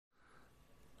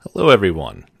Hello,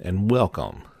 everyone, and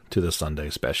welcome to the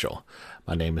Sunday Special.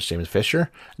 My name is James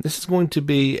Fisher, and this is going to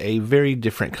be a very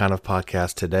different kind of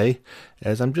podcast today,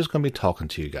 as I'm just going to be talking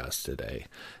to you guys today.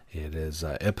 It is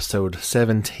episode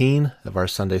 17 of our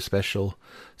Sunday Special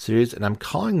series, and I'm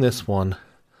calling this one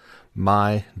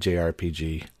My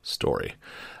JRPG Story.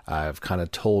 I've kind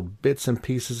of told bits and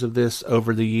pieces of this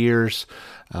over the years,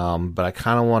 but I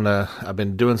kind of want to, I've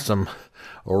been doing some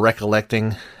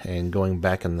recollecting and going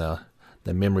back in the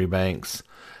memory banks,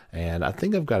 and I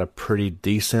think I've got a pretty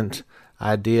decent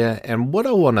idea. And what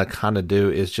I want to kind of do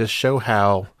is just show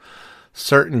how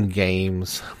certain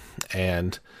games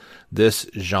and this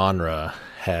genre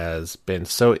has been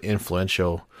so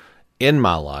influential in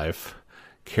my life,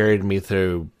 carried me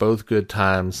through both good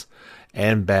times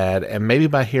and bad, and maybe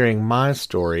by hearing my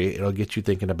story, it'll get you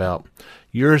thinking about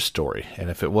your story. And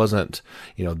if it wasn't,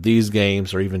 these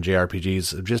games or even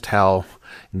JRPGs, just how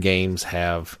games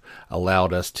have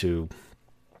allowed us to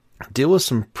deal with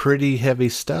some pretty heavy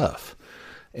stuff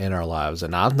in our lives.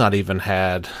 And I've not even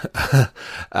had,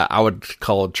 I would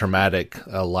call it traumatic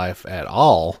life at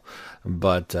all.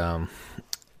 But,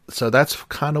 so that's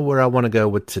kind of where I want to go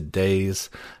with today's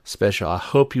special. I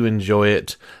hope you enjoy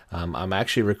it. I'm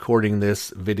actually recording this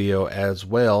video as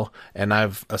well, and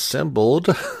I've assembled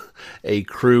a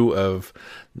crew of,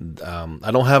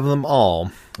 I don't have them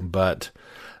all, but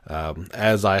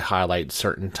as I highlight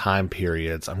certain time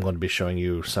periods, I'm going to be showing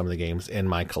you some of the games in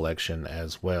my collection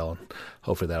as well.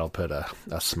 Hopefully that'll put a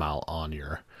smile on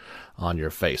your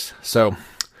face. So,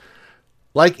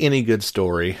 like any good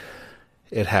story,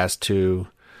 it has to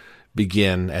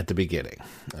begin at the beginning.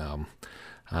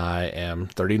 I am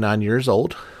 39 years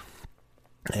old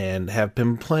and have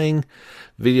been playing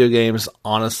video games,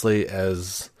 honestly,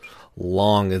 as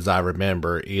long as I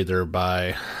remember, either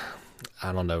by,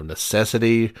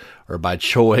 necessity or by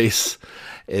choice.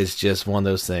 It's just one of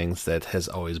those things that has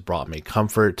always brought me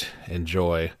comfort and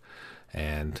joy.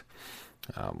 And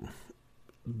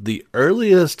the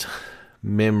earliest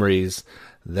memories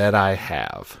that I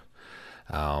have,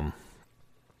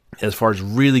 as far as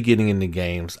really getting into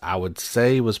games, I would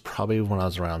say was probably when I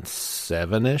was around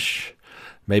 7-ish,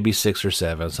 maybe 6 or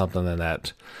 7, something in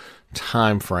that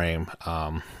time frame.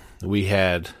 We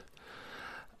had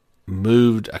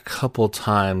moved a couple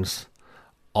times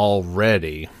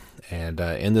already, and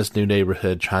in this new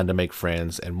neighborhood, trying to make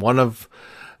friends. And one of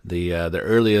the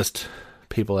earliest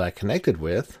people that I connected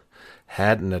with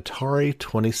had an Atari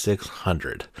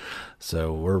 2600.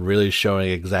 So we're really showing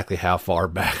exactly how far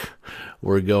back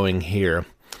we're going here.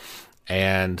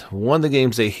 And one of the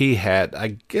games that he had,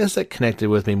 I guess that connected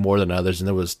with me more than others, and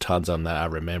there was tons of them that I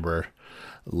remember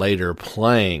later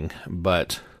playing,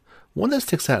 but one that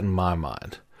sticks out in my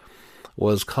mind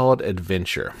was called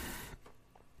Adventure.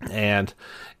 And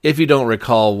if you don't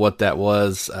recall what that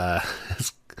was,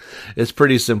 it's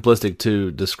pretty simplistic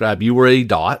to describe. You were a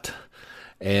dot,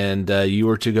 and you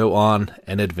were to go on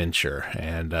an adventure.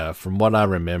 And from what I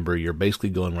remember, you're basically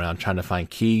going around trying to find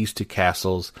keys to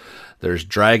castles. There's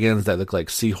dragons that look like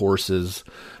seahorses,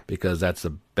 because that's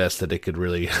the best that it could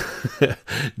really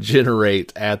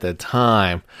generate at the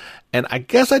time. And I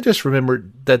guess I just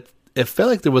remembered that it felt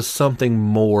like there was something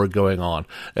more going on.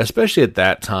 Especially at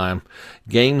that time,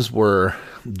 games were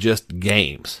just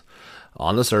games.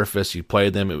 On the surface, you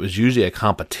played them. It was usually a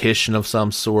competition of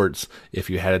some sorts. If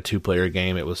you had a 2-player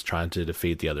game, it was trying to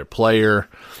defeat the other player.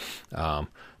 There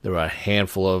were a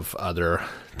handful of other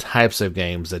types of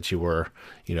games that you were,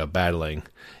 battling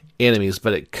enemies.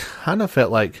 But it kind of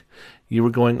felt like you were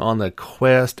going on the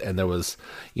quest, and there was,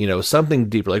 something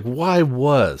deeper. Like, why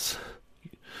was,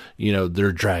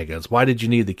 there dragons? Why did you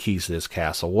need the keys to this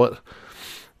castle?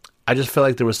 I just felt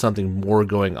like there was something more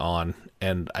going on.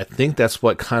 And I think that's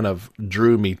what kind of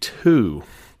drew me to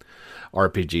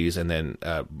RPGs, and then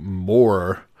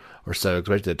more or so,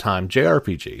 especially at the time,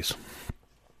 JRPGs,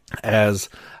 as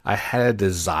I had a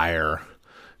desire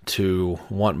to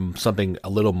want something a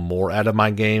little more out of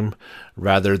my game,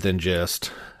 rather than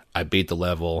just, I beat the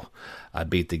level, I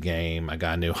beat the game, I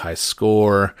got a new high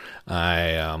score,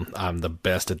 I'm the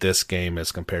best at this game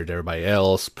as compared to everybody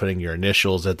else, putting your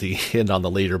initials at the end on the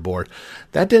leaderboard.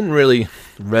 That didn't really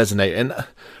resonate and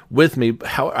with me.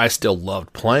 How I still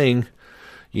loved playing,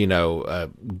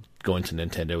 going to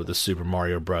Nintendo with the Super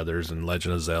Mario Brothers and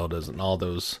Legend of Zeldas and all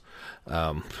those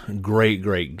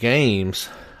great games.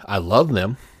 I love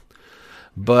them.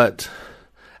 But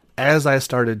as I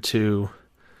started to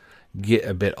get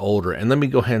a bit older, and let me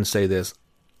go ahead and say this,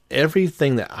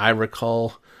 everything that I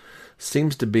recall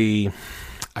seems to be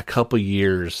a couple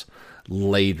years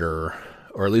later,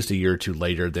 or at least a year or two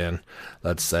later than,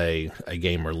 let's say, a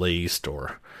game released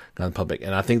or gone public.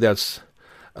 And I think that's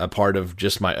a part of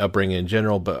just my upbringing in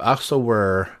general, but also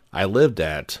where I lived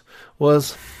at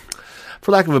was,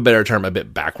 for lack of a better term, a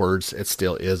bit backwards. It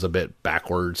still is a bit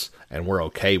backwards, and we're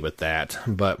okay with that.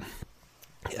 But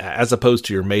as opposed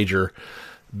to your major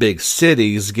big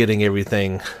cities getting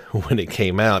everything when it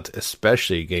came out,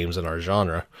 especially games in our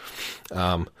genre,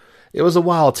 it was a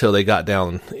while till they got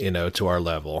down, to our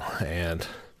level, and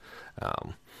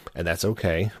that's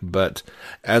okay. But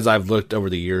as I've looked over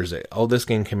the years, this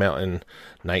game came out in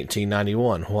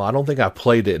 1991. Well, I don't think I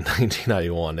played it in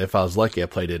 1991. If I was lucky, I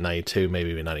played it in 92, maybe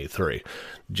even 93.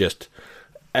 Just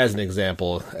as an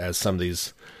example, as some of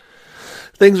these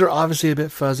things are obviously a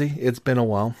bit fuzzy. It's been a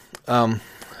while.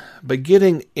 But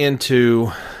getting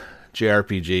into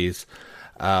JRPGs,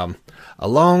 a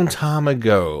long time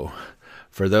ago,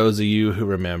 for those of you who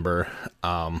remember,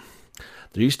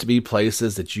 there used to be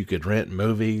places that you could rent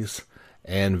movies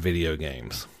and video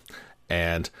games.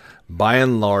 And by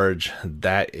and large,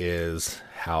 that is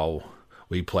how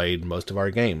we played most of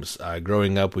our games.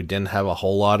 Growing up, we didn't have a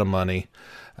whole lot of money.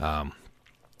 Mom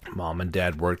and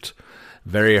Dad worked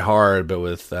very hard, but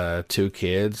with 2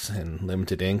 kids and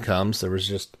limited incomes, there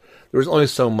was only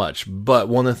so much. But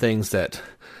one of the things that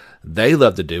they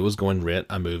loved to do was go and rent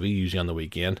a movie, usually on the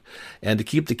weekend. And to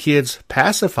keep the kids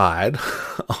pacified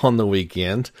on the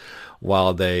weekend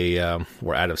while they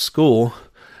were out of school,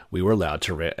 we were allowed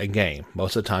to rent a game.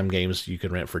 Most of the time, games you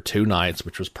could rent for 2 nights,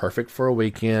 which was perfect for a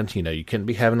weekend. You couldn't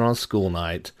be having it on a school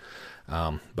night,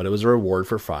 but it was a reward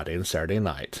for Friday and Saturday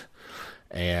night.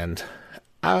 And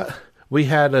we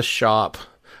had a shop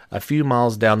a few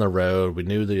miles down the road. We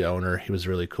knew the owner. He was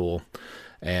really cool.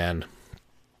 And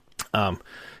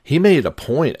he made it a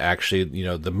point, actually,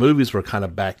 the movies were kind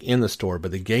of back in the store,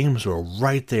 but the games were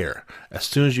right there as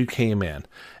soon as you came in.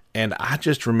 And I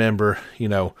just remember,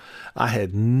 I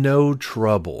had no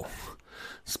trouble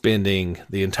spending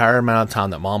the entire amount of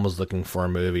time that Mom was looking for a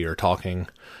movie or talking,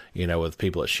 with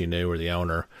people that she knew or the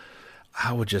owner.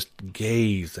 I would just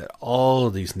gaze at all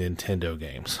of these Nintendo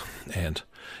games. And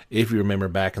if you remember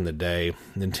back in the day,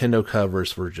 Nintendo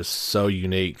covers were just so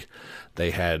unique.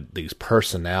 They had these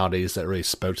personalities that really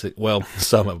spoke to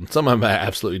some of them had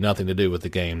absolutely nothing to do with the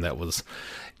game that was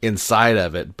inside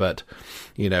of it. But,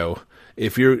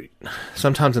 if you're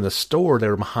sometimes in the store, they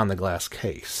were behind the glass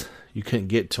case. You couldn't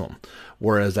get to them.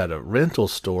 Whereas at a rental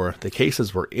store, the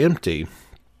cases were empty.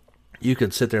 You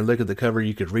could sit there and look at the cover.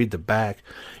 You could read the back.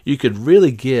 You could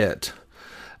really get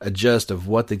a gist of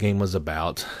what the game was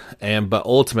about. But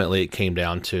ultimately, it came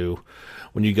down to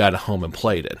when you got home and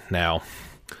played it. Now,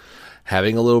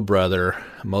 having a little brother,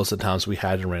 most of the times we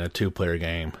had to rent a 2-player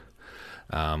game.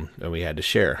 And we had to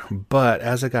share. But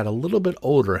as I got a little bit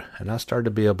older and I started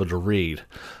to be able to read,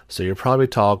 so you're probably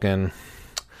talking,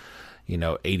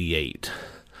 88,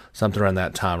 something around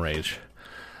that time range,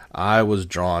 I was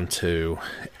drawn to,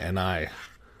 and I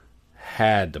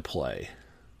had to play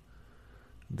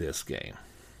this game.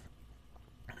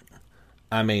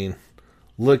 I mean,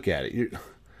 look at it.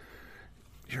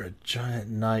 You're a giant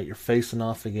knight. You're facing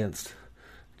off against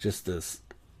just this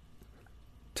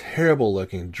terrible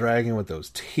looking dragon with those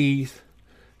teeth.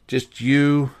 Just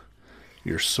you,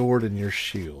 your sword, and your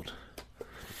shield.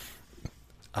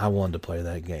 I wanted to play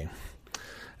that game.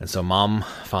 And so Mom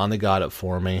finally got it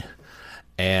for me.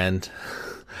 And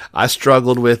I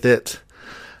struggled with it.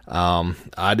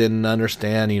 I didn't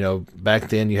understand, back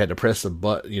then you had to press a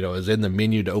button, it was in the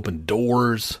menu to open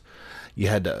doors. You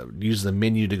had to use the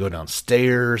menu to go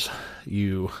downstairs.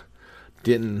 I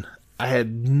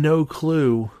had no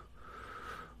clue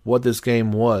what this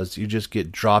game was. You just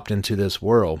get dropped into this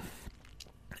world.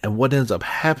 And what ends up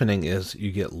happening is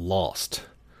you get lost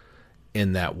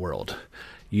in that world.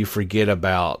 You forget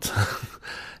about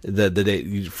the day.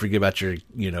 You forget about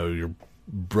your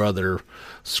brother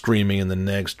screaming in the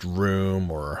next room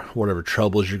or whatever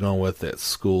troubles you're going with at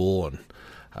school.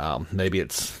 And maybe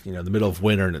it's, the middle of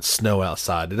winter and it's snow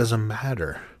outside. It doesn't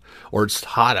matter. Or it's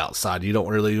hot outside. You don't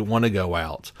really want to go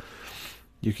out.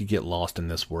 You could get lost in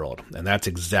this world. And that's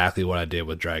exactly what I did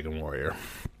with Dragon Warrior.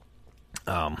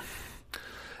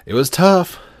 It was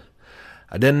tough.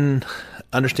 I didn't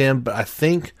understand, but I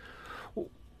think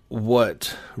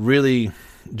what really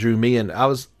drew me in,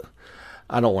 I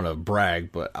don't want to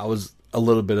brag, but I was a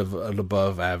little bit of an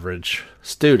above average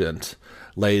student.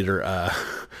 Later, I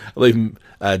believe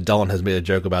Dawn has made a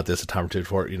joke about this a time or two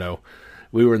before.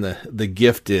 We were in the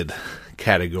gifted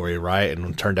category, right?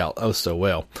 And it turned out so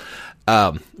well.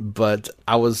 But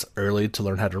I was early to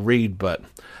learn how to read, but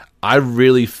I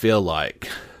really feel like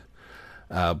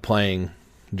playing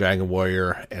Dragon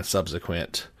Warrior and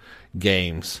subsequent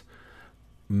games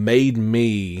made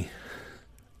me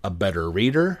a better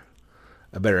reader,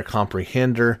 a better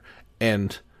comprehender,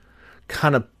 and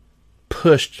kind of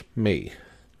pushed me.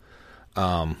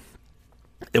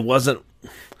 It wasn't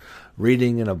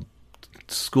reading in a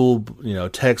school,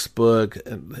 textbook.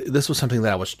 This was something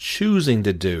that I was choosing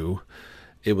to do.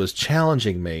 It was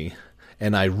challenging me,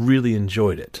 and I really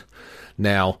enjoyed it.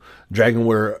 Now, Dragon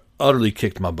Warrior utterly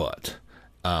kicked my butt.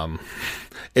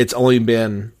 It's only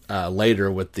been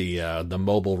later with the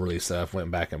mobile release that I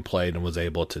went back and played and was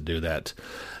able to do that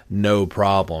no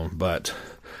problem. But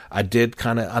I did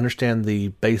kind of understand the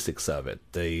basics of it,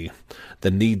 the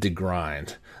need to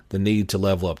grind, the need to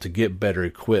level up, to get better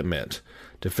equipment,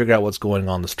 to figure out what's going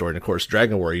on in the story. And of course,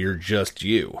 Dragon Warrior, you're just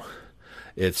you.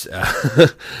 It's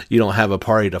you don't have a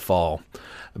party to fall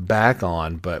back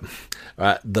on. But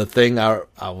the thing I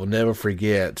will never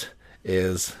forget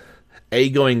is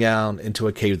going down into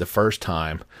a cave the first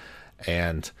time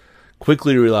and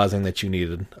quickly realizing that you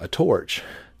needed a torch.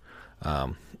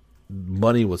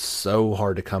 Money was so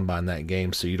hard to come by in that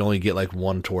game, so you'd only get like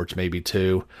one torch, maybe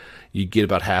two. You'd get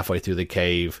about halfway through the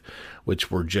cave, which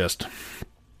were just,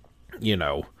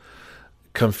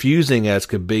 confusing as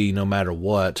could be no matter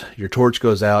what. Your torch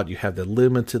goes out, you have the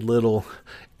limited little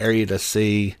area to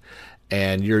see,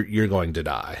 and you're going to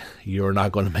die. You're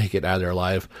not going to make it out of there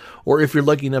alive. Or if you're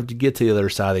lucky enough to get to the other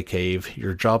side of the cave,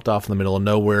 you're dropped off in the middle of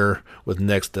nowhere with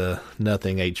next to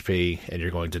nothing HP, and you're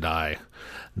going to die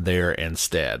there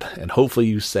instead. And hopefully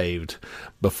you saved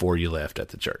before you left at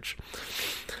the church.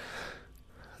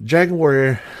 Dragon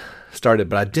Warrior started,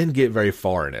 but I didn't get very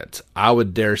far in it. I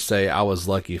would dare say I was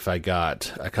lucky if I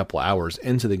got a couple hours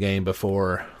into the game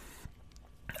before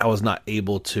I was not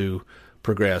able to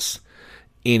progress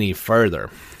any further,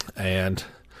 and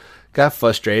got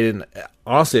frustrated. And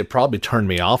honestly, it probably turned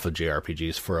me off of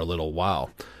JRPGs for a little while.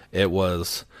 It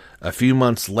was a few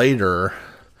months later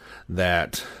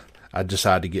that I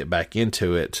decided to get back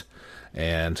into it,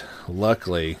 and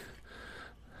luckily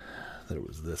there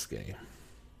was this game.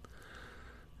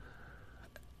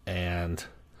 And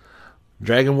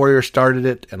Dragon Warrior started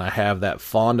it, and I have that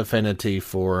fond affinity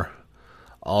for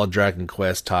all Dragon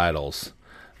Quest titles.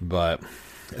 But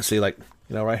see,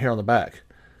 right here on the back,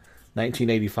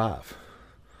 1985.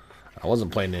 I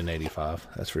wasn't playing in 85,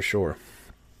 that's for sure.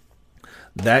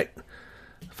 That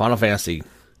Final Fantasy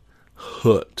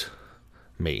hooked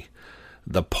me.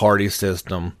 The party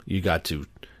system, you got to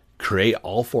create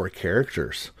all four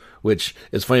characters, which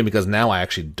is funny because now I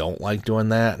actually don't like doing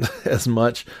that as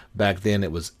much. Back then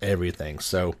it was everything.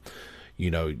 So,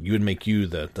 you would make you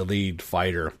the lead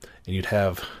fighter, and you'd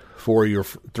have three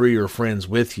of your friends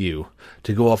with you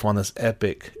to go off on this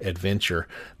epic adventure.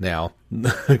 Now,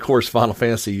 of course, Final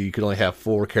Fantasy, you could only have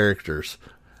four characters,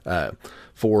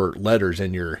 4 letters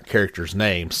in your character's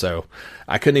name. So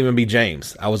I couldn't even be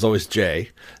James. I was always J,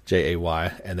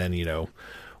 J-A-Y. And then,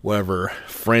 whatever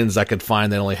friends I could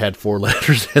find that only had 4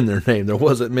 letters in their name. There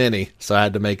wasn't many, so I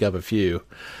had to make up a few.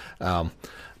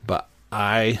 But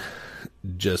I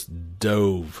just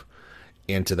dove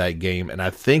into that game, and I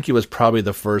think it was probably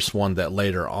the first one that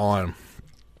later on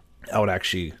I would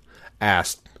actually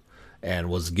ask and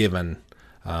was given.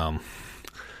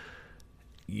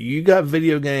 You got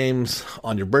video games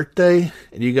on your birthday,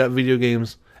 and you got video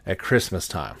games at Christmas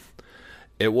time.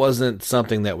 It wasn't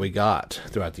something that we got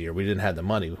throughout the year. We didn't have the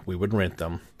money. We would rent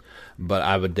them, but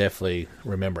I would definitely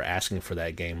remember asking for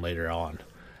that game later on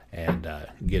and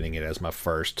getting it as my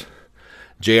first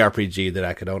JRPG that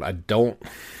I could own.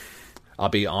 I'll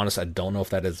be honest, I don't know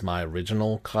if that is my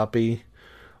original copy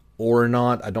or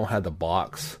not. I don't have the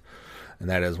box, and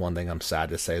that is one thing I'm sad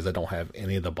to say, is I don't have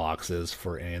any of the boxes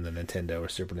for any of the Nintendo or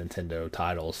Super Nintendo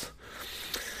titles.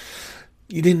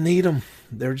 You didn't need them.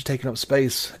 They were just taking up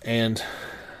space, and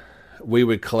we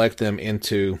would collect them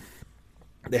into...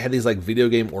 They had these video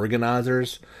game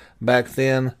organizers back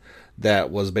then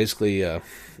that was basically a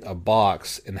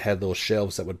box and had little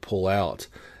shelves that would pull out,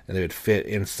 and they would fit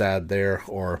inside there.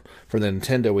 Or for the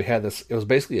Nintendo, we had this, it was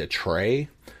basically a tray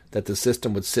that the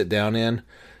system would sit down in,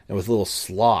 and with little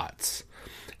slots,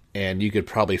 and you could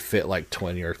probably fit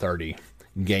 20 or 30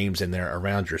 games in there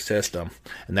around your system.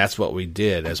 And that's what we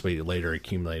did as we later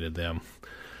accumulated them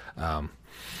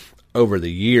over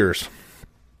the years.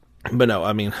 But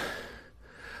no,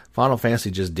 Final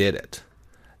Fantasy just did it.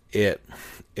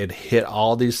 It hit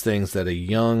all these things that a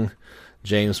young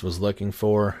James was looking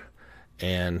for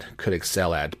and could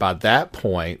excel at. By that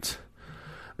point,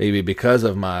 maybe because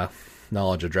of my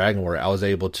knowledge of Dragon Warrior, I was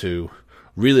able to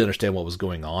really understand what was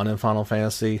going on in Final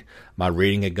Fantasy. My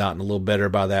reading had gotten a little better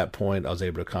by that point. I was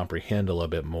able to comprehend a little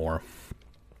bit more.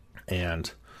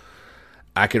 And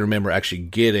I can remember actually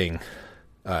getting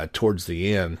towards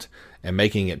the end and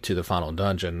making it to the final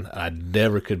dungeon. I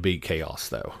never could beat Chaos,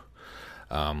 though.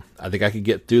 I think I could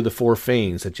get through the 4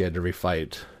 fiends that you had to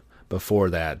refight before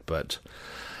that, but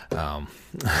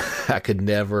I could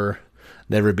never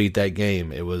beat that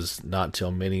game. It was not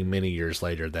till many, many years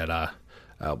later that I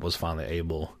was finally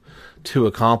able to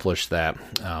accomplish that.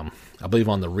 I believe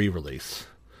on the re-release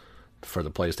for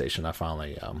the PlayStation, I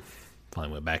finally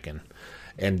went back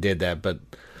and did that. But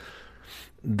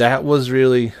that was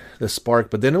really the spark.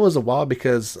 But then it was a while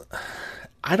because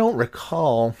I don't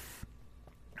recall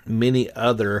many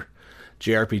other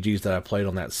JRPGs that I played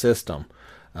on that system.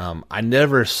 I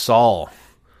never saw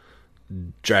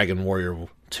Dragon Warrior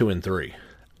 2 and 3.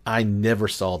 I never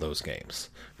saw those games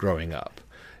growing up.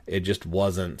 It just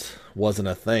wasn't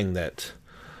a thing that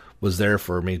was there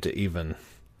for me to even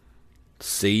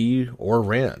see or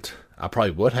rent. I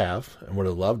probably would have and would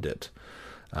have loved it.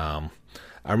 I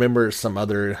remember some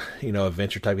other,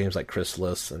 adventure type games like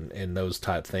Chrysalis and those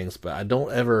type things, but I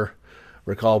don't ever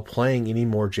recall playing any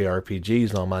more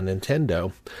JRPGs on my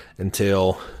Nintendo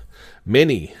until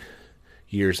many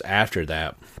years after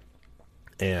that.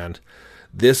 And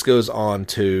this goes on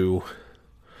to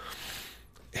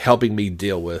helping me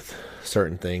deal with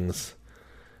certain things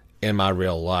in my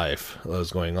real life that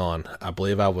was going on. I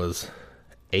believe I was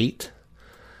 8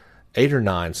 or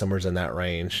 9, somewhere in that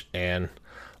range. And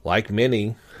like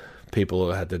many people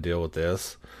who had to deal with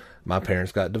this, my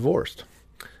parents got divorced.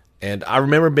 And I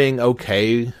remember being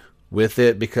okay with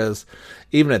it because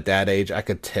even at that age, I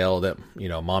could tell that,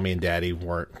 mommy and daddy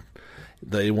weren't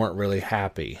really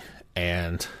happy.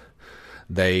 And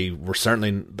they were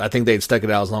certainly, I think they'd stuck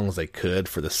it out as long as they could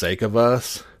for the sake of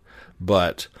us,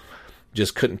 but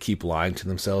just couldn't keep lying to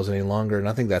themselves any longer. And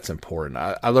I think that's important.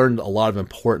 I learned a lot of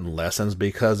important lessons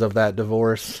because of that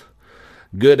divorce,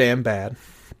 good and bad,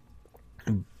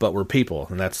 but we're people,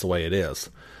 and that's the way it is.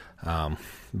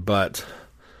 But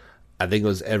I think it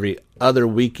was every other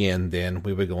weekend then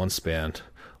we would go and spend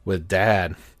with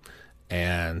Dad,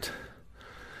 and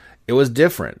it was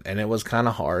different, and it was kind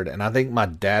of hard. And I think my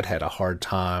dad had a hard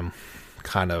time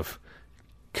kind of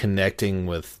connecting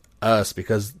with us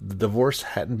because the divorce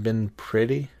hadn't been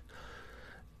pretty.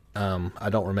 I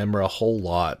don't remember a whole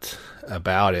lot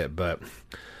about it, but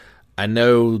I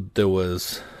know there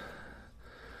was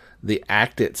the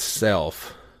act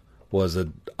itself was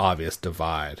an obvious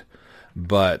divide,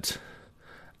 but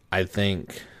I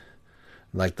think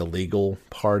like the legal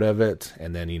part of it,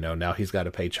 and then, now he's got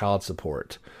to pay child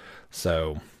support.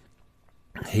 So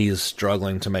he's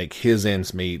struggling to make his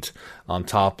ends meet on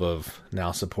top of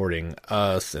now supporting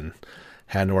us and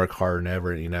having to work harder than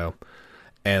ever,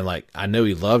 And I know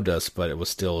he loved us, but it was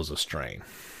still as a strain.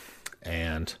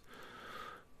 And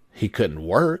he couldn't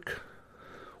work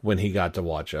when he got to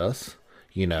watch us,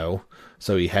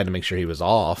 so he had to make sure he was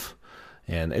off.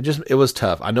 And it was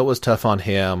tough. I know it was tough on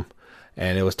him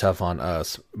and it was tough on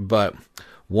us, but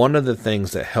one of the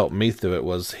things that helped me through it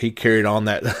was he carried on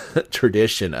that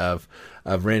tradition of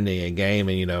renting a game.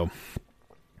 And,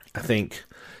 I think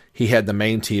he had the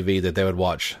main TV that they would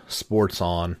watch sports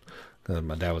on.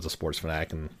 My dad was a sports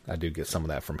fanatic, and I do get some of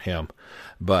that from him.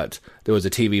 But there was a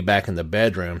TV back in the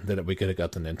bedroom that we could have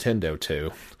got the Nintendo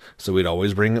to. So we'd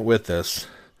always bring it with us.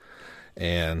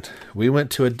 And we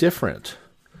went to a different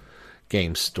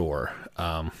game store.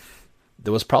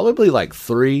 There was probably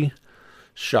 3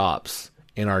 shops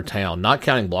in our town, not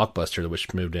counting Blockbuster,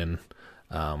 which moved in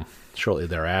shortly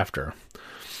thereafter,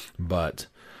 but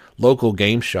local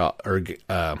game shop or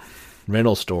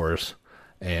rental stores.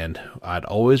 And I'd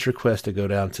always request to go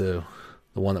down to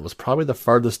the one that was probably the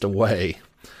farthest away,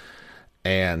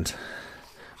 and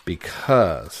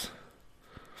because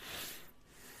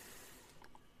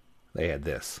they had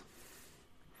this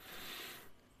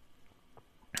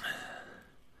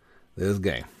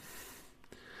game.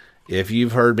 If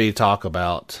you've heard me talk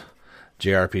about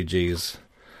JRPGs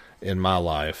in my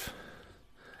life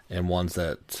and ones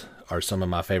that are some of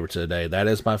my favorites today, that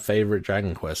is my favorite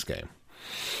Dragon Quest game.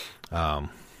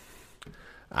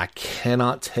 I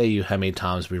cannot tell you how many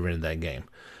times we rented that game.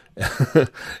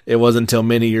 It wasn't until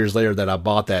many years later that I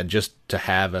bought that just to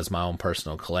have as my own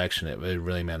personal collection. It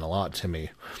really meant a lot to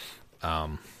me.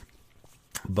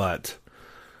 But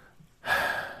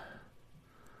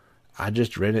I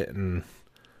just rented it, and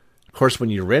of course when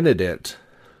you rented it,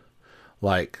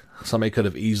 somebody could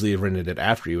have easily rented it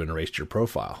after you and erased your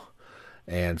profile.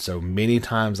 And so many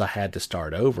times I had to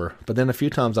start over, but then a few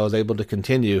times I was able to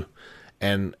continue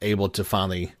and able to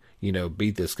finally,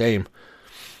 beat this game.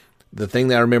 The thing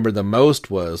that I remember the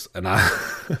most was, and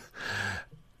I'm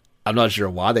not sure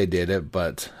why they did it,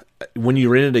 but when you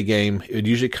rented a game, it would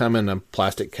usually come in a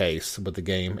plastic case with the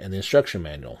game and the instruction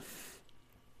manual.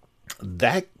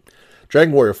 That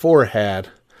Dragon Warrior 4 had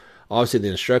obviously the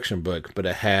instruction book, but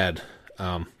it had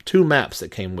 2 maps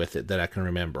that came with it that I can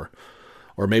remember,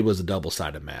 or maybe it was a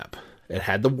double-sided map. It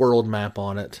had the world map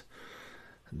on it,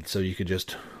 so you could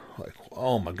just like,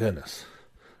 oh my goodness,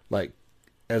 like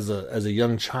as a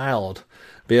young child,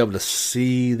 be able to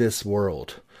see this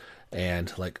world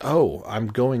and like, oh, I'm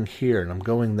going here and I'm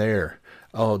going there.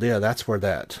 Oh yeah, that's where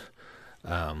that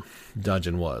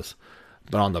dungeon was.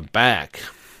 But on the back,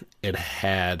 it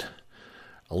had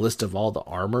a list of all the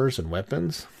armors and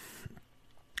weapons.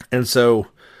 And so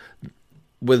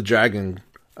with Dragon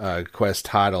Quest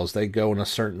titles, they go in a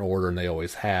certain order, and they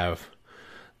always have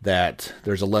that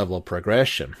there's a level of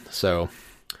progression. So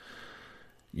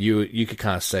you could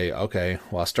kind of say, okay,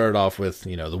 well, I started off with,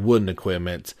 the wooden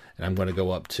equipment, and I'm going to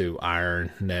go up to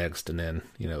iron next, and then,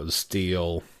 the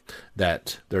steel.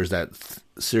 That there's that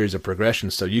series of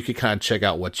progressions. So you could kind of check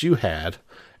out what you had,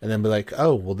 and then be like,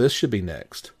 oh, well, this should be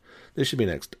next. This should be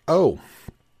next. Oh,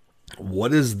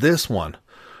 what is this one?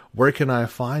 Where can I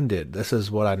find it? This is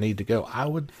what I need to go.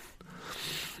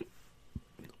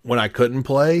 When I couldn't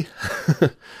play,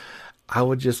 I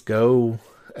would just go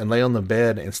and lay on the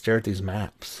bed and stare at these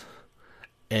maps.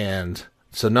 And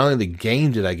so not only the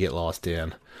game did I get lost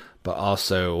in, but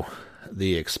also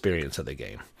the experience of the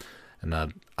game. And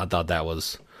I thought that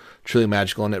was truly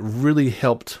magical, and it really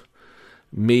helped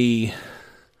me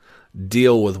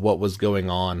deal with what was going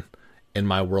on in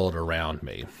my world around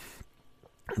me.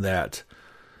 That,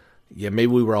 yeah,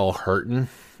 maybe we were all hurting,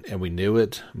 and we knew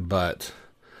it, but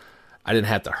I didn't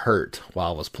have to hurt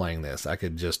while I was playing this. I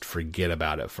could just forget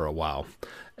about it for a while,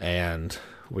 and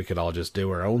we could all just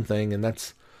do our own thing, and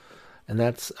that's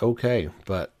okay.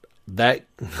 But that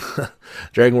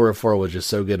Dragon Warrior 4 was just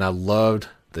so good, and I loved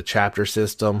the chapter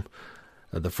system,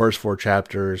 the first 4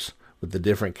 chapters with the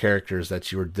different characters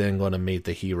that you were then going to meet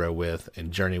the hero with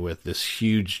and journey with this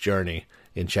huge journey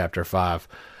in chapter 5.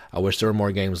 I wish there were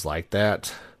more games like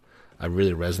that. I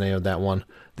really resonated with that one.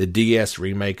 The DS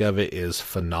remake of it is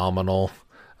phenomenal.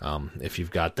 If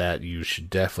you've got that, you should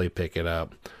definitely pick it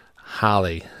up.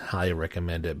 Highly, highly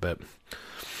recommend it. But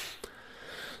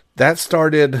that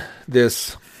started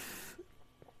this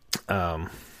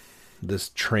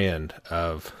trend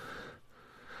of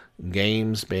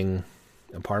games being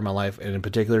a part of my life, and in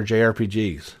particular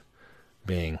JRPGs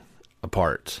being a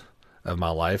part of my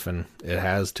life, and it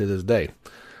has to this day.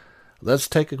 Let's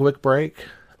take a quick break,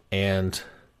 and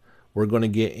we're going to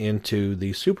get into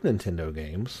the Super Nintendo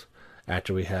games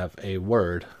after we have a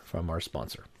word from our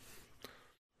sponsor.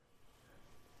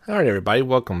 All right, everybody,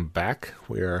 welcome back.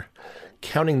 We're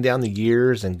counting down the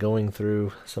years and going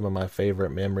through some of my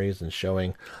favorite memories and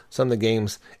showing some of the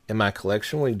games in my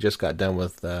collection. We just got done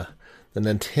with the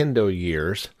Nintendo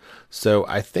years. So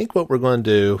I think what we're going to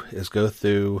do is go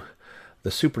through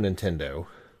the Super Nintendo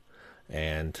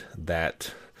and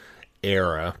that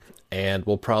era, and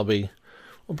we'll probably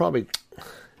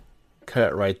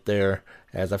cut it right there,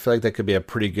 as I feel like that could be a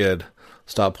pretty good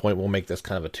stop point. We'll make this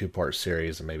kind of a 2-part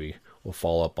series, and maybe we'll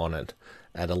follow up on it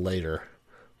at a later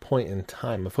point in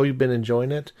time. If you've been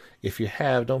enjoying it, if you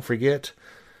have, don't forget,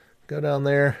 go down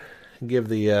there and give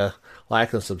the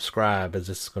like and subscribe, as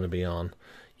this is going to be on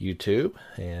YouTube.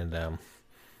 And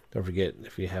don't forget,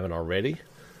 if you haven't already,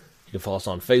 you can follow us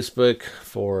on Facebook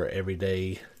for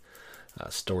everyday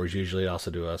stories. Usually I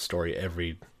also do a story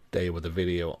every day with a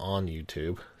video on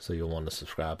YouTube, so you'll want to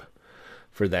subscribe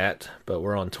for that. But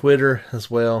we're on Twitter as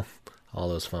well, all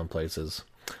those fun places.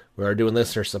 We are doing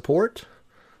listener support,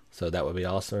 so that would be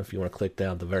awesome. If you want to click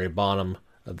down at the very bottom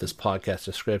of this podcast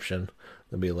description,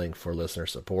 there'll be a link for listener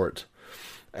support,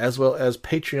 as well as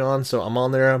Patreon. So I'm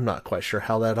on there. I'm not quite sure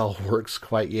how that all works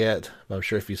quite yet, but I'm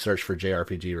sure if you search for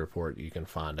JRPG Report, you can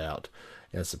find out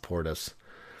and support us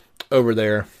over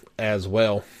there as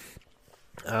well.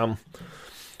 One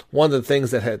of the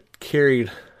things that had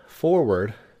carried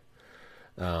forward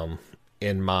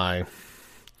in my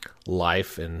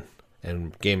life and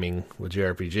gaming with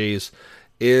JRPGs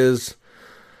is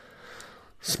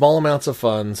small amounts of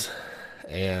funds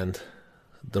and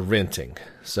the renting.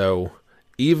 So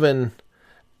even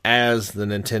as the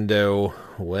Nintendo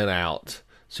went out,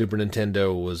 Super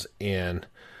Nintendo was in,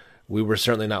 we were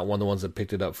certainly not one of the ones that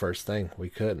picked it up first thing. We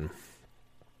couldn't.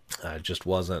 It just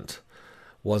wasn't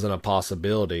a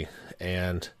possibility.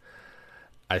 And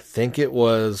I think it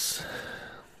was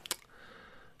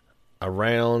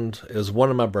one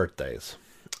of my birthdays,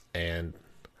 and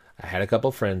I had a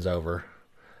couple friends over,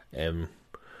 and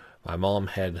my mom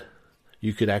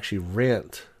you could actually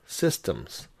rent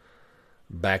systems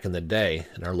back in the day,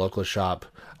 and our local shop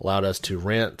allowed us to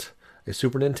rent a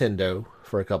Super Nintendo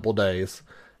for a couple days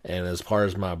And as part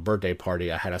of my birthday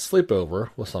party, I had a sleepover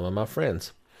with some of my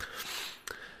friends.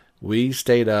 We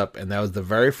stayed up, and that was the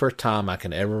very first time I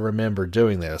can ever remember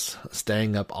doing this,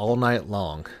 staying up all night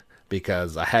long,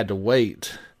 because I had to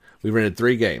wait. We rented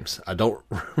 3 games. I don't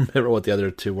remember what the other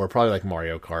 2 were. Probably like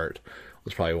Mario Kart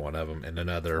was probably one of them, and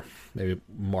another, maybe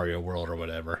Mario World or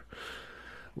whatever.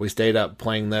 We stayed up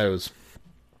playing those.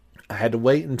 I had to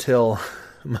wait until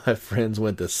my friends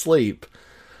went to sleep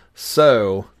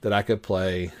so that I could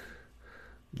play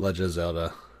Legend of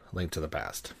Zelda: Link to the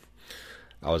Past.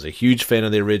 I was a huge fan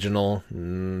of the original,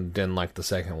 didn't like the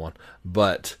second one,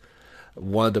 but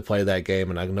wanted to play that game,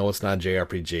 and I know it's not a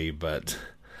JRPG, but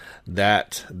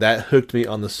that hooked me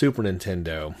on the Super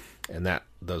Nintendo, and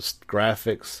those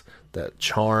graphics, that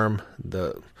charm,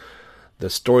 the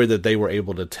story that they were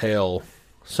able to tell,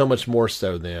 so much more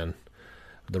so than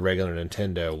the regular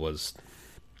Nintendo, was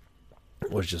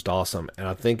just awesome. And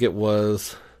I think it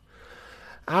was,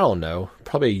 I don't know,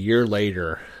 probably a year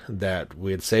later that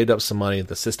we had saved up some money.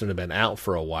 The system had been out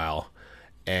for a while,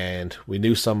 and we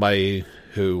knew somebody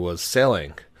who was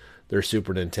selling their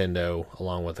Super Nintendo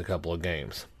along with a couple of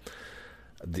games.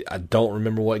 I don't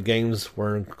remember what games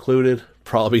were included.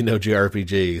 Probably no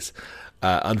JRPGs.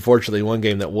 Unfortunately, one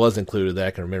game that was included that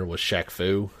I can remember was Shaq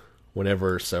Fu.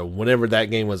 Whenever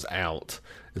that game was out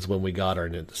is when we got our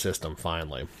system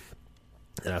finally.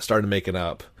 And I started making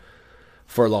up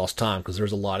for lost time, because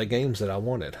there's a lot of games that I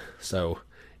wanted. So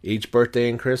each birthday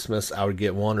and Christmas, I would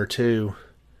get 1 or 2,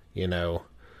 new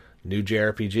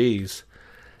JRPGs.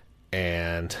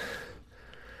 And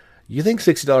you think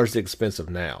 $60 is expensive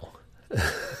now.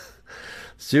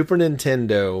 Super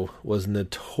Nintendo was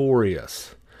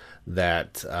notorious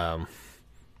that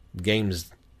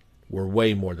games were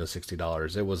way more than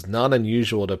 $60. It was not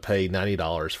unusual to pay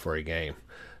 $90 for a game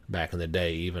back in the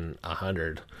day. Even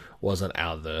 $100 wasn't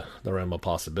out of the realm of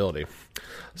possibility.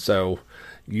 So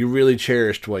you really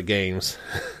cherished what games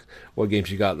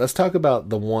you got. Let's talk about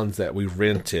the ones that we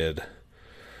rented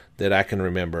that I can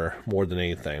remember more than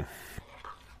anything.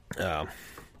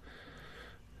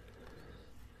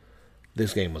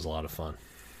 This game was a lot of fun.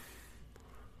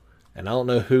 And I don't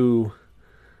know who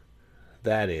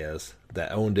that is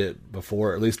that owned it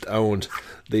before, or at least owned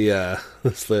the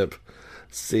slip.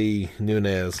 C.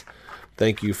 Nunez.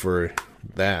 Thank you for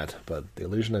that. But The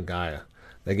Illusion of Gaia,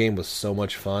 that game was so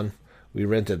much fun. We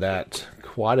rented that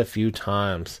quite a few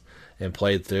times and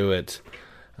played through it.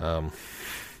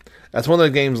 That's one of the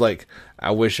games, like,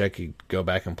 I wish I could go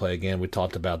back and play again. We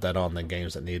talked about that on the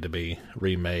games that need to be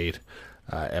remade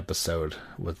episode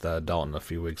with Dalton a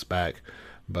few weeks back,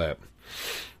 but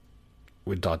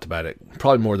we talked about it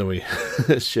probably more than we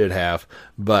should have.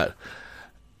 But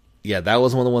yeah, that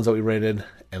was one of the ones that we rented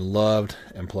and loved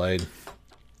and played.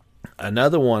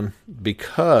 Another one,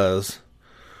 because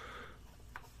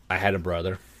I had a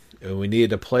brother and we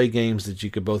needed to play games that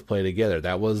you could both play together.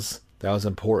 That was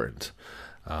important.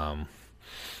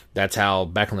 That's how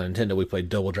back on the Nintendo we played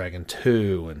Double Dragon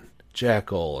 2 and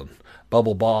Jekyll and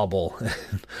Bubble Bobble,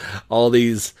 and all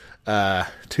these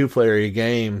 2-player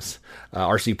games,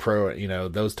 RC Pro,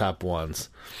 those type ones.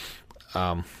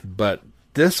 But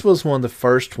this was one of the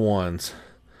first ones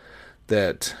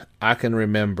that I can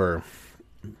remember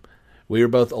we were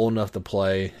both old enough to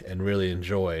play and really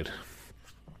enjoyed.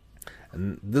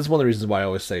 And this is one of the reasons why I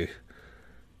always say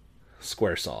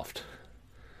Squaresoft.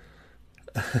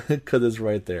 Because it's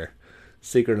right there.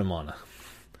 Secret of Mana.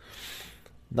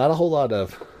 Not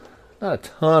a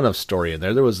ton of story in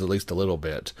there. There was at least a little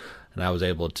bit. And I was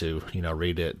able to,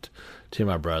 read it to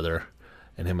my brother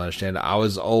and him understand. I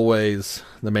was always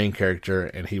the main character,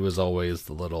 and he was always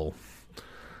the little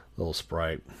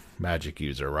sprite magic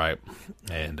user, right?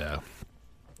 And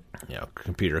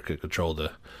computer could control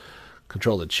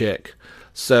the chick.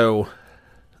 So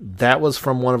that was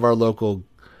from one of our local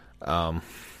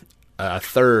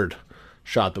third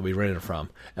shop that we rented from.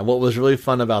 And what was really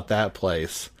fun about that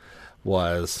place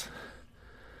was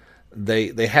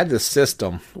they had this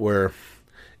system where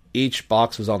each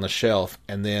box was on the shelf,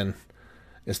 and then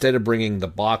instead of bringing the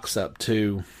box up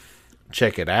to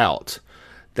check it out,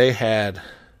 they had a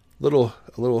little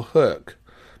hook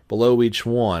below each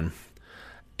one,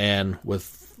 and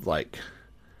with like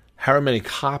however many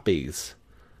copies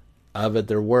of it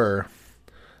there was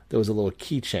a little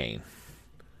keychain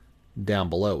down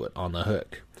below it on the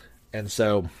hook. And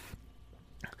so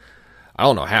I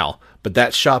don't know how, but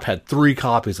that shop had 3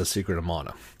 copies of Secret of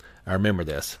Mana. I remember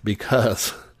this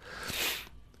because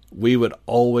we would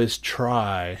always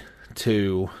try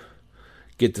to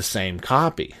get the same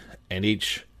copy, and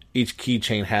each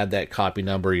keychain had that copy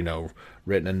number,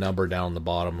 written a number down on the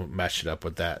bottom, matched it up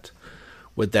with that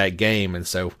with that game. And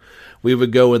so we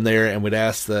would go in there and we'd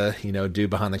ask the, dude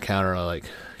behind the counter, like,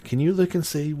 can you look and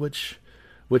see which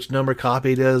number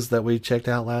copy it is that we checked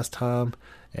out last time,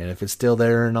 and if it's still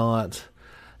there or not.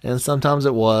 And sometimes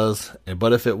it was,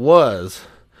 but if it was,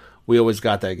 we always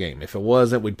got that game. If it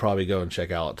wasn't, we'd probably go and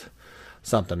check out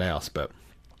something else. But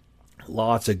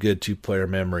lots of good 2-player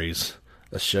memories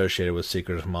associated with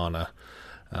Secret of Mana.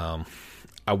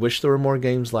 I wish there were more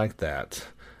games like that.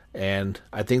 And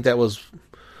I think I was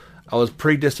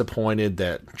pretty disappointed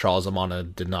that Trials of Mana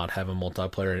did not have a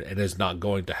multiplayer and is not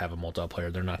going to have a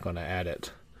multiplayer. They're not going to add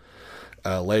it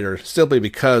later, simply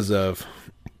because of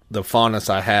the fondness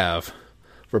I have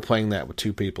for playing that with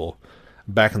 2 people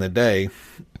back in the day.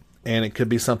 And it could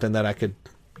be something that I could,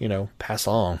 pass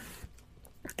along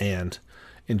and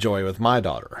enjoy with my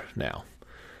daughter now.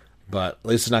 But at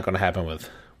least it's not going to happen with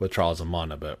Trials of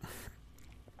Mana. But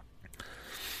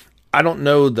I don't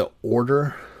know the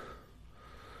order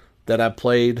that I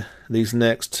played these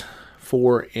next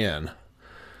 4 in,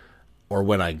 or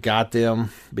when I got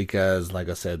them, because like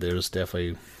I said, there's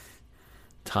definitely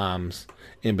times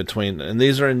in between, and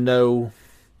these are in no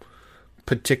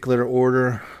particular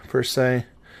order per se,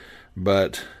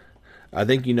 but I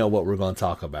think you know what we're going to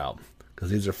talk about, because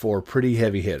these are 4 pretty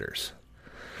heavy hitters.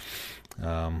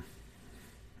 I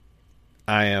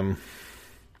am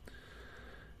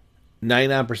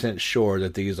 99% sure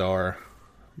that these are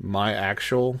my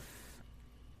actual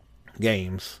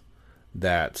games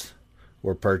that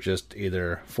were purchased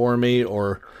either for me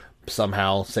or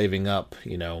somehow saving up,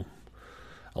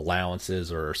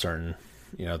 allowances or certain,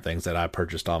 things that I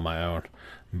purchased on my own.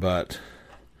 But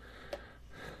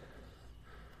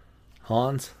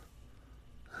Hans,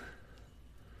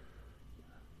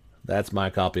 that's my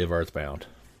copy of Earthbound.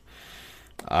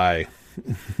 I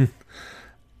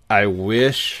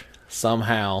wish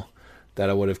somehow that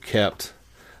I would have kept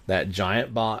that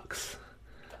giant box.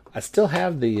 I still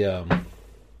have the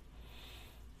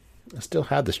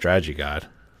strategy guide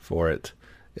for it.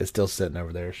 It's still sitting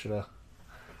over there. Should I?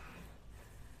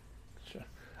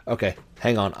 Okay,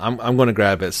 hang on. I'm going to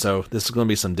grab it. So this is going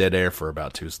to be some dead air for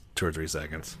about two or 3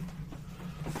 seconds.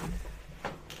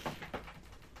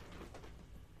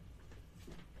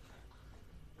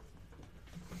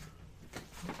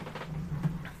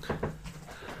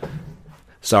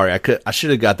 Sorry, I should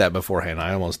have got that beforehand.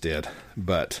 I almost did,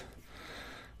 but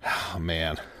oh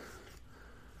man.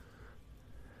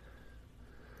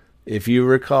 If you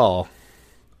recall,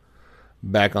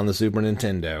 back on the Super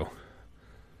Nintendo,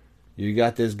 you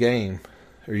got this game,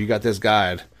 or you got this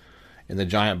guide in the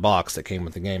giant box that came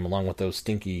with the game, along with those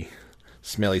stinky,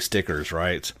 smelly stickers,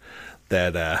 right?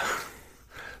 That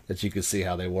that you could see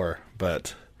how they were.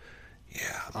 But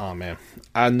yeah, oh man,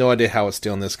 I have no idea how it's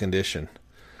still in this condition,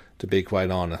 to be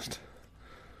quite honest.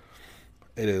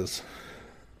 It is.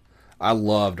 I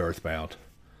loved Earthbound.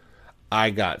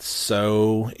 I got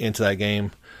so into that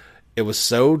game. It was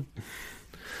so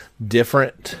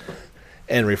different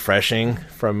and refreshing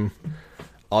from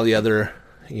all the other,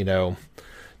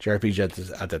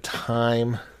 JRPG at the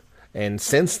time. And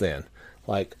since then,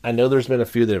 like, I know there's been a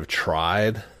few that have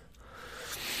tried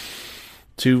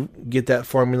to get that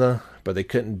formula, but they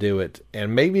couldn't do it.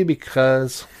 And maybe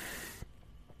because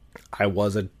I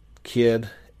was a kid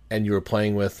and you were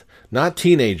playing with not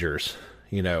teenagers,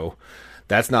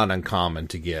 that's not uncommon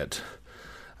to get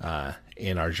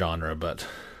in our genre, but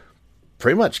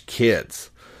pretty much kids.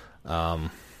 I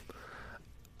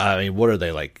mean, what are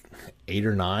they, like 8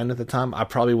 or 9 at the time? I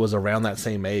probably was around that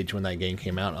same age when that game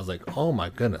came out. I was like, oh my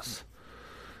goodness,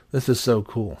 this is so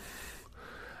cool.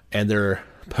 And they're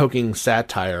poking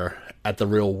satire at the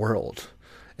real world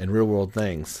and real world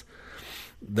things.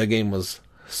 The game was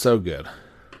so good.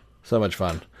 So much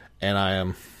fun.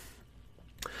 And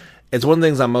it's one of the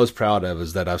things I'm most proud of,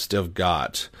 is that I've still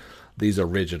got these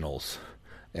originals.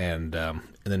 And in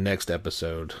the next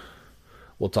episode,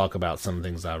 we'll talk about some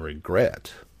things I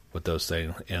regret with those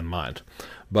things in mind.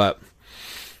 But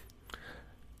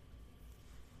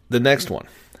the next one.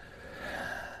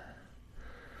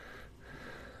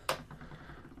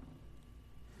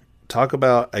 Talk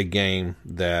about a game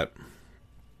that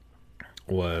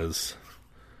was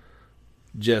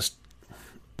just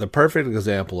the perfect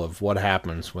example of what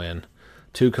happens when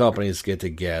 2 companies get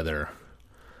together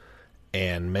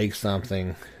and make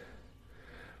something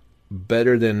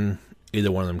better than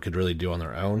either one of them could really do on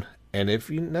their own. And if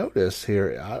you notice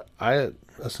here, I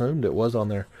assumed it was on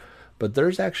there, but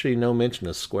there's actually no mention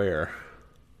of Squaresoft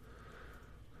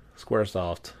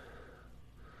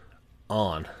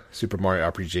on Super Mario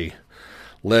RPG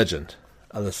Legend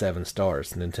of the 7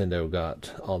 Stars. Nintendo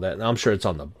got all that. And I'm sure it's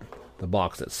on the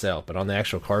box itself, but on the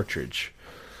actual cartridge,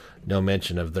 no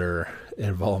mention of their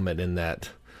involvement in that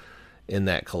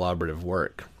collaborative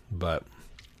work. But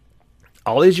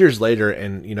all these years later,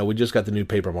 and we just got the new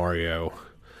Paper Mario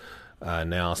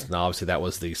announced, and obviously that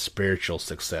was the spiritual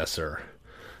successor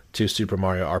to Super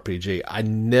Mario RPG. I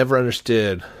never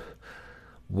understood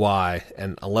why,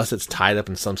 and unless it's tied up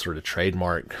in some sort of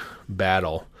trademark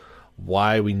battle,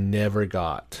 why we never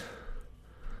got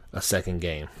a second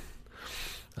game.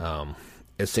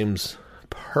 It seems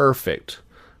perfect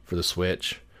for the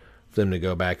Switch for them to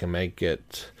go back and make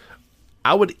it.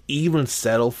 I would even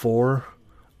settle for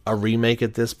a remake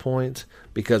at this point,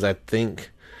 because I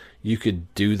think you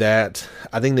could do that.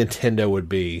 I think Nintendo would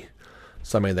be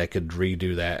somebody that could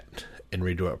redo that and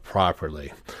redo it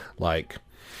properly. Like,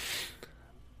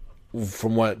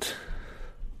 from what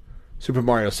Super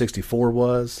Mario 64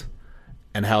 was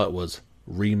and how it was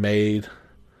remade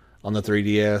on the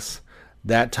 3DS,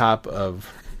 that type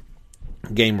of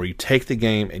game where you take the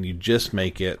game and you just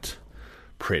make it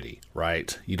pretty,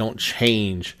 right? You don't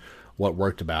change what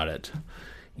worked about it.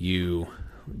 You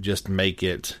just make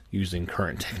it using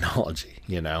current technology,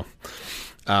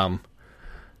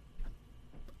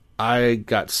 I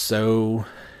got so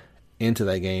into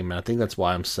that game, and I think that's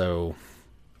why I'm so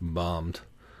bummed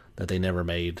that they never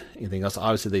made anything else.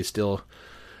 Obviously, they still,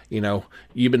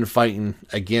 you've been fighting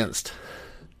against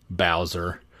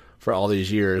Bowser for all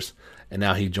these years, and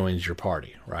now he joins your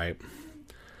party, right?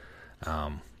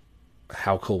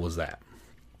 How cool was that?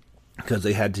 Because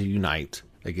they had to unite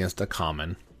against a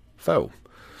common foe.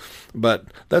 But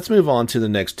let's move on to the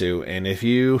next two. And if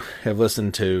you have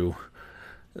listened to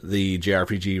the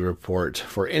JRPG report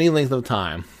for any length of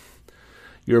time,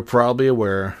 you're probably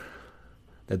aware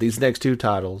that these next two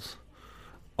titles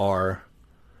are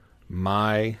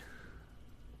my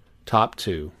top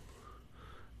two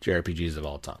JRPGs of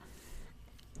all time.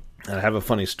 And I have a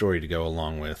funny story to go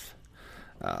along with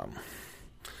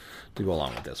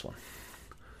this one.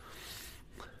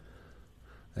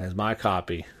 That's my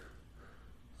copy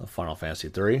of Final Fantasy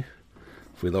III.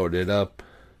 If we loaded it up,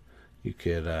 you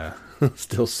could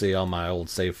still see all my old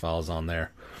save files on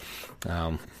there.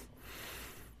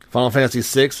 Final Fantasy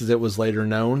VI, as it was later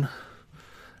known.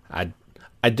 I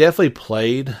definitely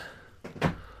played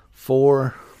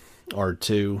 4 or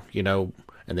 2,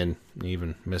 and then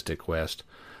even Mystic Quest.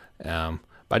 But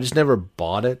I just never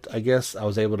bought it, I guess. I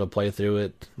was able to play through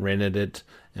it, rented it,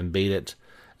 and beat it.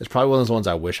 It's probably one of those ones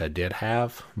I wish I did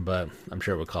have, but I'm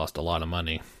sure it would cost a lot of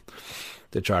money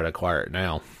to try to acquire it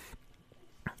now.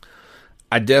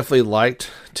 I definitely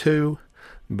liked 2,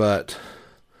 but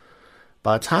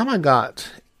by the time I got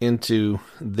into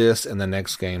this and the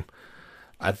next game,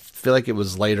 I feel like it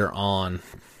was later on,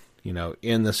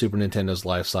 in the Super Nintendo's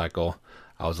life cycle.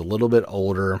 I was a little bit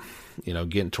older,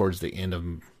 getting towards the end of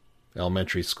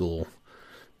elementary school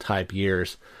type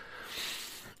years.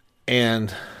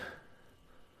 And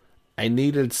I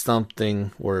needed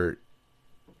something a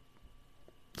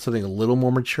little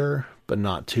more mature, but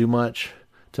not too much,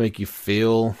 to make you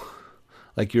feel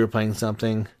like you were playing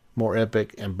something more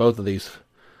epic. And both of these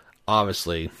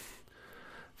obviously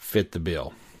fit the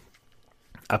bill.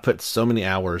 I put so many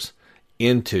hours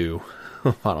into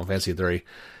Final Fantasy III,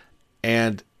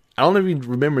 and I don't know if you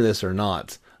remember this or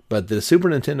not, but the Super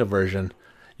Nintendo version,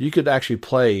 you could actually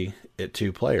play it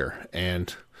 2-player,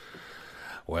 and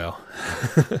well,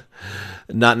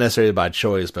 not necessarily by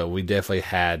choice, but we definitely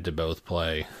had to both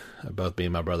play. Both me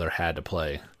and my brother had to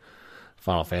play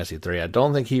Final Fantasy III. I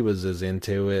don't think he was as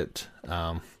into it.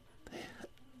 I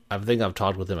think I've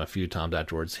talked with him a few times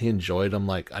afterwards. He enjoyed them.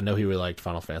 Like, I know he really liked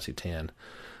Final Fantasy X,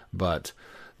 but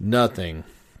nothing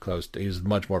close to. He was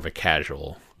much more of a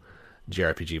casual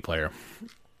JRPG player.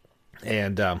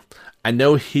 And I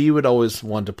know he would always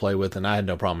want to play with, and I had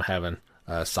no problem having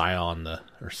Sion,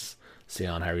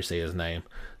 however you say his name,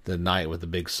 the knight with the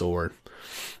big sword.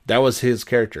 That was his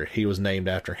character. He was named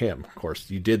after him. Of course,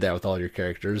 you did that with all your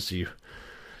characters. You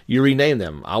rename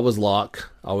them. I was Locke.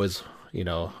 We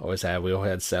all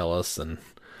had Celis, and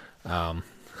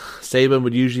Sabin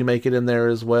would usually make it in there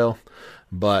as well.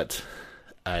 But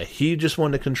he just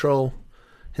wanted to control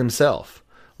himself.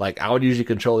 Like, I would usually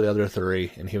control the other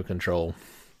 3, and he would control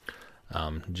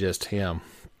just him.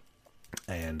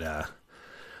 And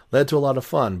led to a lot of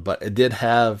fun. But it did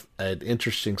have an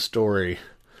interesting story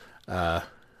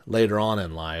later on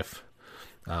in life,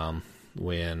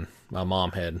 when my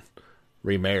mom had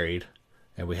remarried,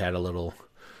 and we had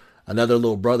another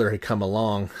little brother had come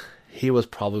along. He was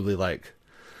probably like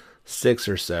 6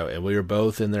 or so, and we were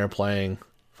both in there playing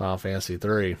Final Fantasy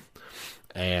III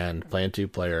and playing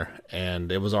 2-player,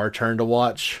 and it was our turn to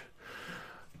watch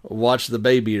the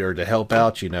baby eater to help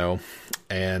out,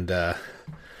 and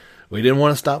we didn't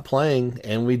want to stop playing,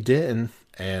 and we didn't.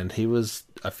 And he was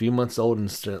a few months old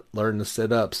and learning to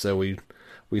sit up, so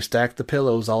we stacked the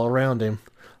pillows all around him,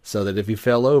 so that if he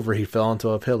fell over, he fell onto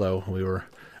a pillow.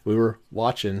 We were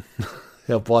watching,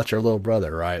 help watch our little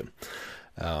brother, right?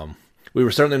 We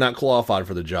were certainly not qualified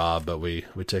for the job, but we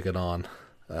took it on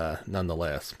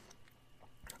nonetheless.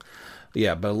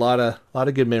 Yeah, but a lot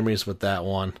of good memories with that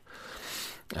one.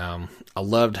 I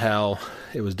loved how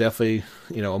it was definitely,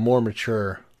 a more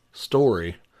mature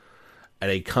story at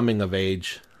a coming of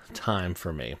age time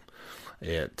for me.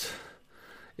 It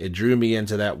drew me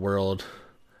into that world,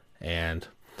 and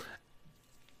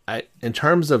in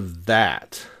terms of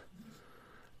that,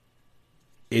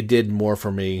 it did more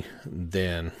for me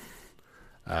than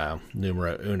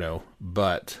numero uno.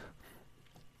 But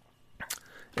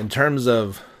in terms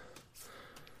of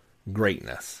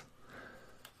greatness,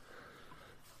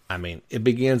 I mean, it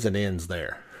begins and ends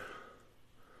there.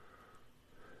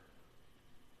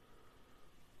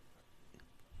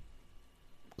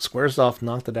 Squaresoft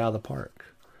knocked it out of the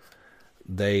park.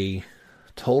 They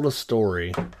told a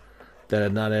story that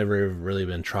had not ever really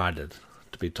been tried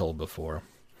to be told before.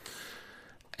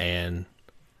 And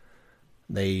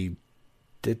they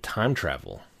did time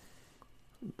travel,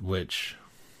 which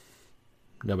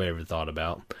nobody ever thought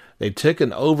about. They took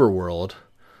an overworld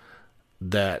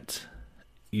that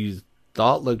you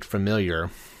thought looked familiar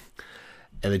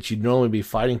and that you'd normally be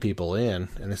fighting people in,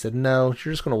 and they said, no,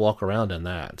 you're just going to walk around in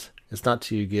that. It's not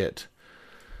till you get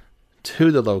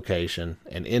to the location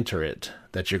and enter it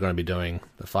that you're going to be doing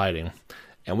the fighting.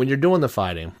 And when you're doing the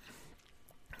fighting,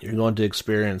 you're going to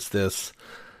experience this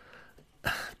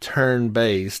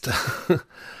turn-based,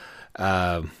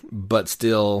 but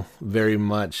still very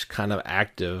much kind of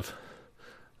active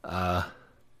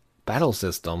battle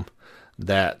system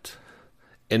that,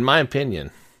 in my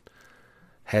opinion,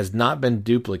 has not been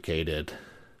duplicated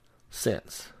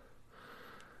since.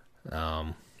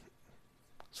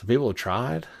 Some people have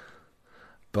tried,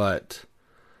 but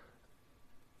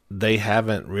they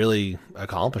haven't really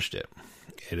accomplished it.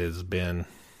 It has been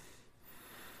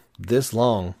this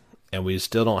long, and we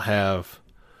still don't have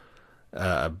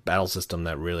a battle system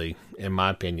that really, in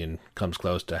my opinion, comes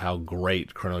close to how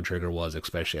great Chrono Trigger was,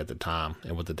 especially at the time,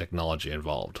 and with the technology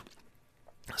involved.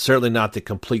 Certainly not the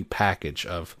complete package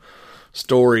of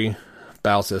story,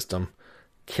 battle system,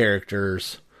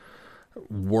 characters,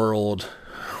 world,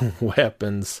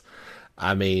 weapons.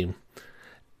 I mean,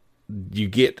 you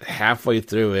get halfway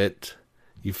through it,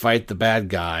 you fight the bad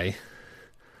guy,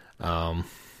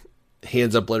 he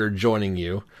ends up later joining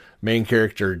you, main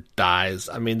character dies.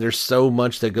 I mean, there's so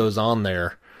much that goes on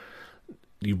there.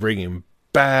 You bring him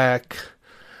back,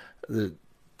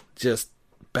 just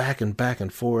back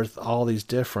and forth, all these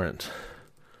different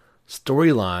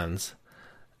storylines.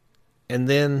 And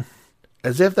then,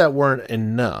 as if that weren't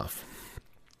enough,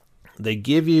 they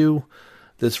give you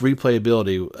this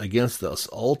replayability against this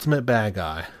ultimate bad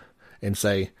guy and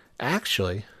say,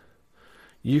 actually,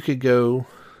 you could go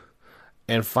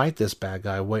and fight this bad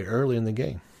guy way early in the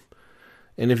game.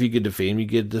 And if you could defeat him, you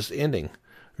get this ending.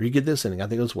 Or you get this ending. I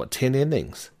think it was, 10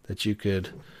 endings that you could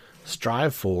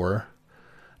strive for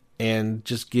and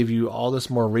just give you all this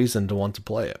more reason to want to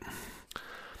play it.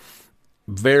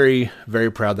 Very,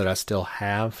 very proud that I still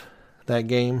have that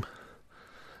game,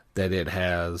 that it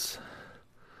has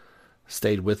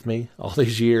stayed with me all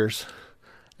these years,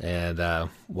 and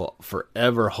will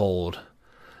forever hold.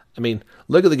 I mean,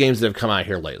 look at the games that have come out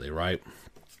here lately, right?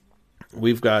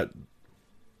 We've got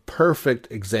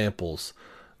perfect examples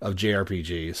of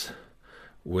JRPGs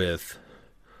with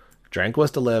Dragon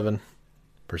Quest XI,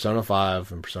 Persona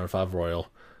 5, and Persona 5 Royal,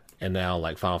 and now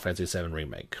like Final Fantasy VII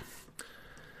Remake.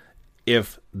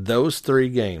 If those three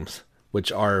games,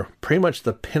 which are pretty much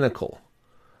the pinnacle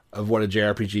of what a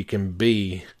JRPG can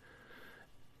be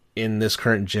in this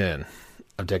current gen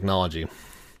of technology,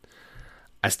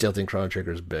 I still think Chrono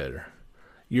Trigger is better.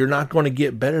 You're not going to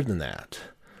get better than that.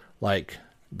 Like,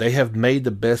 they have made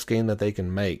the best game that they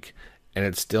can make, and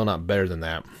it's still not better than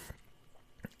that.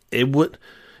 It would,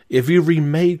 if you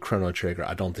remade Chrono Trigger,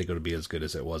 I don't think it would be as good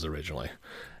as it was originally.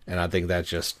 And I think that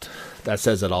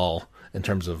says it all in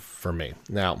terms of, for me.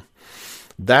 Now,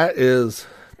 that is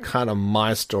kind of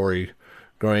my story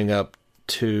growing up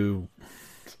to,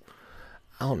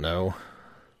 I don't know,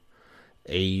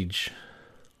 age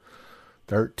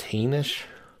 13-ish,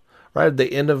 right at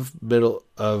the end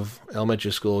of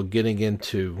elementary school, getting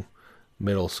into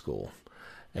middle school,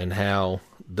 and how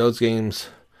those games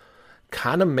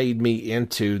kind of made me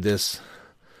into this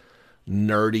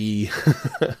nerdy,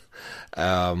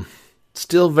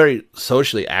 still very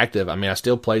socially active. I mean, I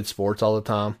still played sports all the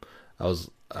time.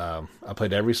 I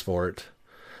played every sport.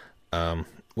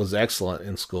 Was excellent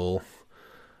in school.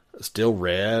 Still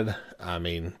read.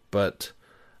 But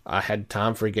I had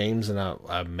time for games, and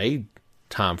I made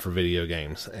time for video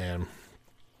games. And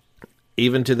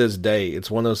even to this day,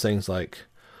 it's one of those things like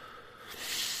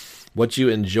what you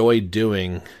enjoy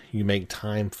doing, you make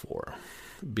time for,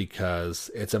 because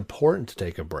it's important to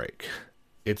take a break.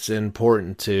 It's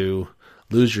important to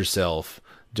lose yourself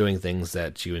doing things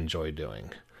that you enjoy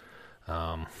doing.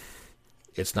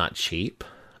 It's not cheap,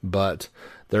 but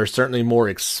there are certainly more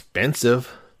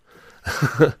expensive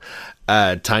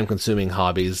time-consuming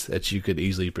hobbies that you could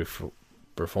easily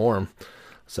perform.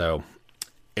 So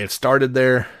it started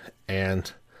there,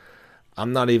 and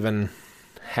I'm not even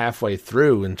halfway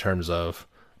through in terms of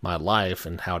my life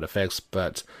and how it affects,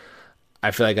 but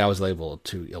I feel like I was able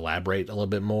to elaborate a little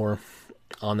bit more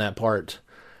on that part.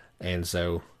 And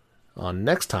so on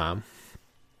next time,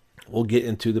 we'll get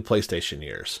into the PlayStation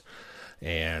years,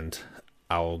 and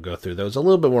I'll go through those a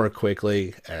little bit more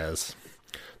quickly, as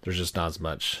there's just not as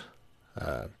much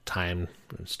time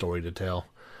and story to tell.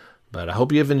 But I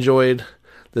hope you have enjoyed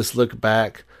this look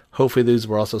back. Hopefully these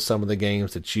were also some of the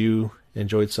games that you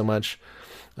enjoyed so much.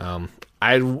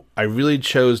 I really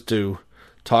chose to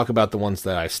talk about the ones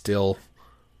that I still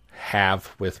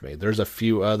have with me. There's a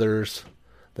few others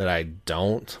that I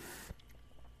don't,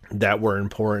 that were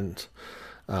important.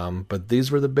 But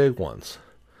these were the big ones.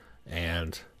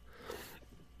 And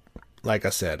like I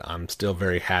said, I'm still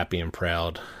very happy and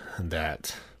proud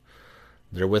that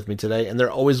they're with me today, and they're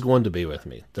always going to be with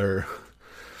me. They're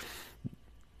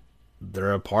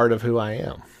a part of who I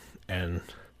am, and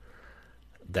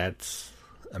that's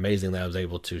amazing that I was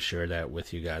able to share that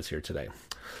with you guys here today.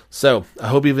 So I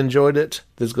hope you've enjoyed it.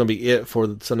 This is going to be it for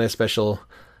the Sunday special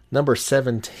number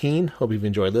 17. Hope you've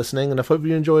enjoyed listening, and I hope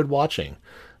you enjoyed watching.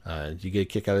 If you get a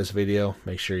kick out of this video,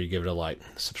 make sure you give it a like,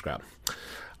 subscribe.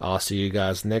 I'll see you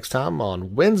guys next time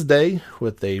on Wednesday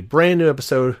with a brand new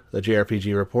episode of the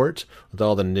JRPG Report with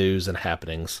all the news and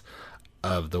happenings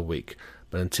of the week.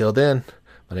 But until then,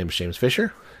 my name is James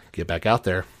Fisher. Get back out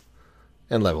there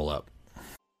and level up.